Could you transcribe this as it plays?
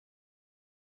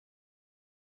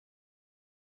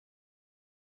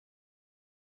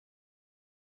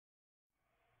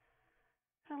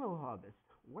Hello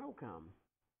hobbyists, welcome.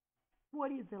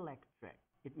 What is Electret?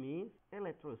 It means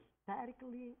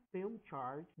electrostatically film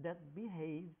charge that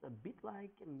behaves a bit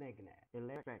like a magnet.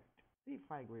 Electret, see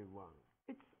figure 1.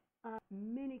 It's a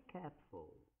mini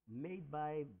capsule made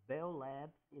by Bell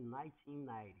Labs in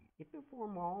 1990. It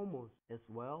performs almost as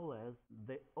well as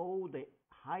the old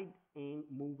high-end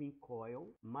moving coil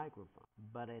microphone,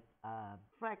 but at a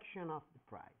fraction of the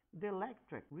price. The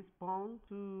Electret responds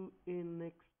to an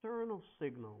external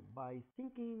signal by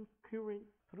sinking current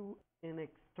through an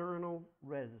external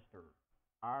resistor,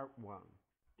 R1.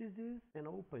 This is an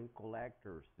open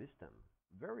collector system,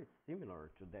 very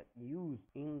similar to that used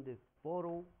in the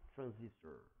photo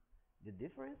transistor. The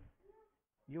difference?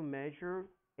 You measure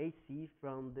AC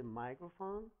from the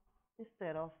microphone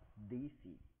instead of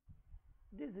DC.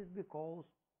 This is because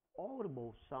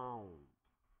audible sound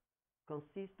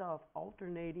consists of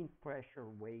alternating pressure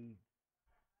waves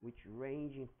which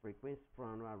range in frequency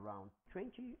from around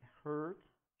 20 Hz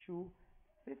to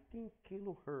 15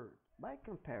 kHz. By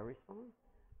comparison,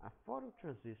 a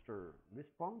phototransistor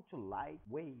responds to light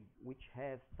waves which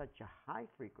have such a high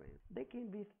frequency. They can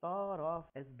be thought of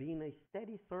as being a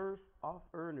steady source of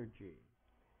energy.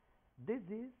 This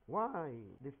is why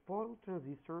the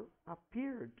phototransistor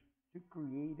appeared to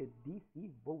create a DC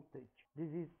voltage. This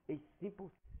is a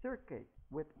simple circuit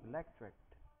with Electret.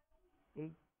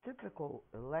 A typical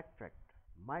Electret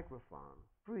microphone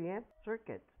preamp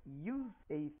circuit use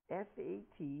a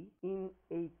FET in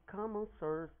a common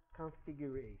source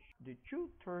configuration. The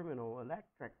two-terminal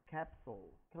Electret capsule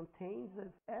contains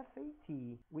a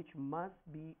FET which must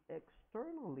be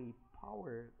externally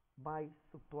powered by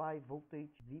supply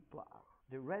voltage V+.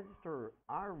 The resistor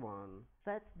R1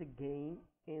 sets the gain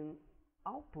and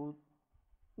output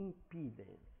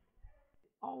impedance.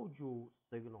 Audio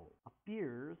signal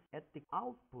appears at the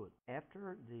output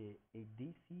after the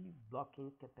DC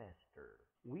blocking capacitor.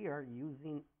 We are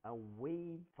using a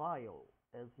wave file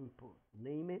as input.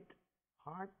 Name it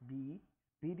heartbeat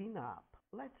speeding up.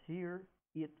 Let's hear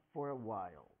it for a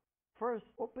while. First,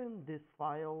 open this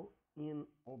file in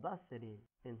Audacity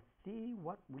and see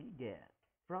what we get.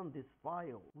 From this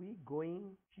file, we're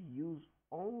going to use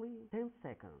only 10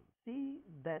 seconds. See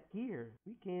that here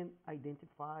we can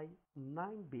identify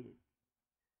 9 bits.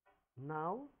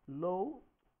 Now load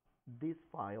this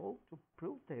file to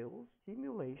Proteus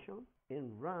simulation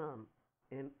and run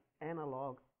an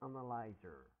analog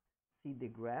analyzer. See the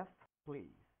graph, please.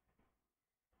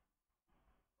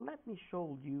 Let me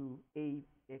show you an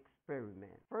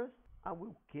experiment. First, I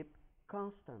will keep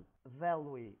constant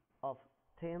value of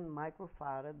 10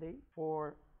 microfarad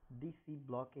for DC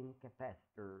blocking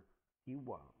capacitor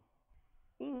E1.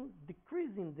 In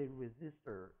decreasing the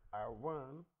resistor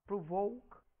R1,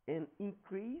 provoke an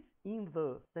increase in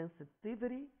the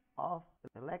sensitivity of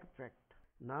the Electret.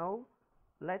 Now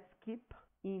let's keep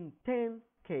in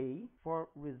 10K for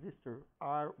resistor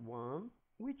R1,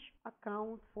 which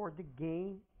accounts for the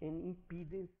gain and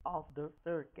impedance of the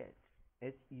circuit.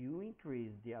 As you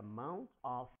increase the amount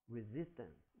of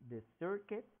resistance, the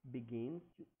circuit begins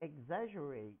to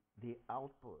exaggerate the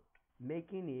output,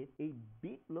 making it a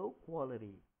bit low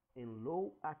quality and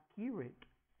low accurate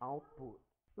output.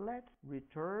 Let's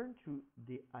return to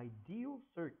the ideal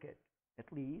circuit,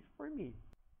 at least for me.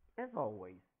 As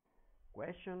always,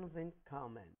 questions and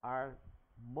comments are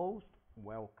most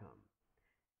welcome.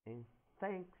 And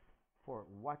thanks for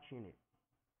watching it.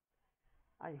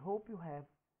 I hope you have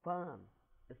fun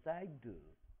as I do.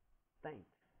 Thanks.